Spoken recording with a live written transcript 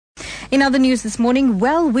In other news this morning,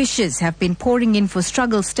 well wishes have been pouring in for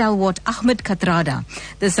struggle stalwart Ahmed Kathrada.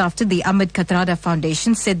 This after the Ahmed Kathrada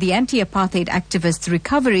Foundation said the anti-apartheid activist's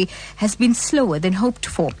recovery has been slower than hoped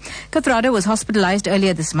for. Kathrada was hospitalized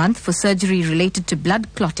earlier this month for surgery related to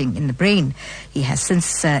blood clotting in the brain. He has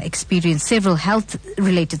since experienced several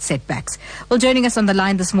health-related setbacks. Well, joining us on the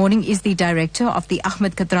line this morning is the director of the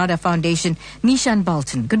Ahmed Kathrada Foundation, Neeshan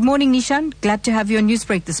Balton. Good morning, Neeshan. Glad to have you on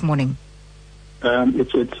Newsbreak this morning.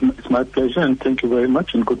 It's my pleasure, and thank you very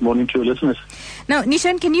much, and good morning to your listeners. Now,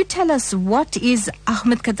 Neeshan, can you tell us what is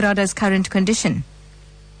Ahmed Kathrada's current condition?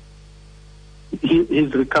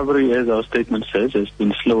 His recovery, as our statement says, has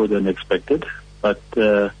been slower than expected, but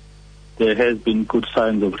there has been good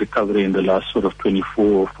signs of recovery in the last sort of 24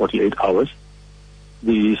 or 48 hours.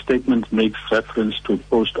 The statement makes reference to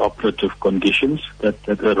post-operative conditions that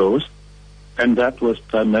arose, and that was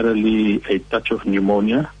primarily a touch of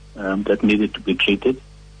pneumonia that needed to be treated,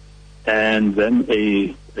 and then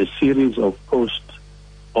a series of post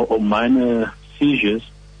or minor seizures,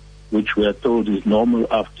 which we are told is normal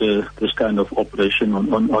after this kind of operation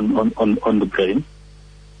on the brain.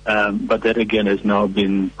 But that again has now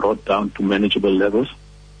been brought down to manageable levels,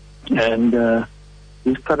 and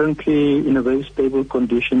he's currently in a very stable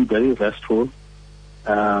condition, very restful,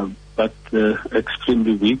 but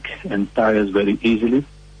extremely weak and tires very easily.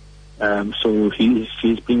 So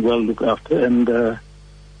he's being well looked after, and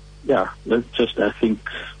let's just, I think,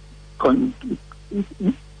 pulling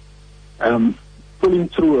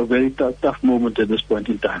through a very tough moment at this point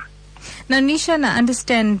in time. Now, Neeshan, I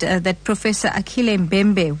understand that Professor Akile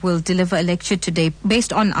Mbembe will deliver a lecture today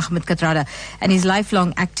based on Ahmed Kathrada and his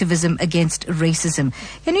lifelong activism against racism.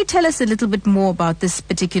 Can you tell us a little bit more about this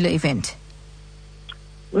particular event?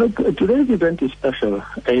 Well, today's event is special.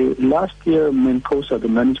 Last year, Menkosa, the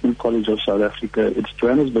Management College of South Africa, its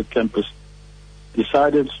Johannesburg campus,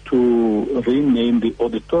 decided to rename the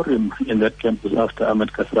auditorium in that campus after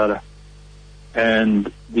Ahmed Kathrada. And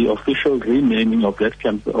the official renaming of that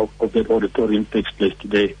of that auditorium takes place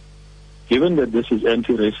today. Given that this is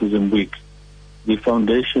Anti-Racism Week, the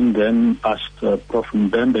foundation then asked Prof.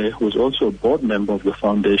 Mbembe, who is also a board member of the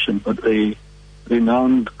foundation, but a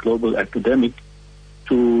renowned global academic,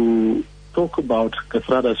 to talk about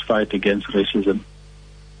Kathrada's fight against racism.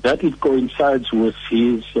 That it coincides with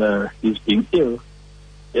his being ill,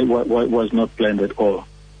 it was not planned at all.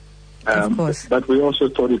 Of course. But we also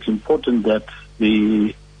thought it's important that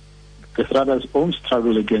the Kathrada's own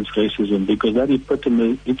struggle against racism, because that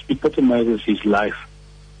epitomizes his life,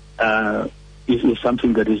 is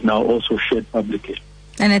something that is now also shared publicly.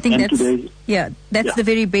 And I think that's the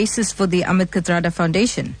very basis for the Ahmed Kathrada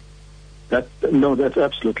Foundation. That's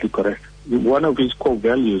absolutely correct. One of his core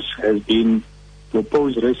values has been to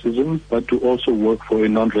oppose racism, but to also work for a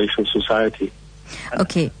non-racial society.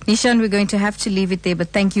 Okay, Neeshan, we're going to have to leave it there,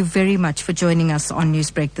 but thank you very much for joining us on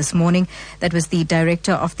Newsbreak this morning. That was the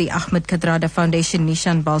director of the Ahmed Kathrada Foundation,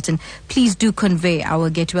 Neeshan Balton. Please do convey our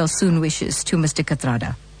get well soon wishes to Mr.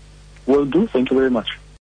 Kathrada. Will do. Thank you very much.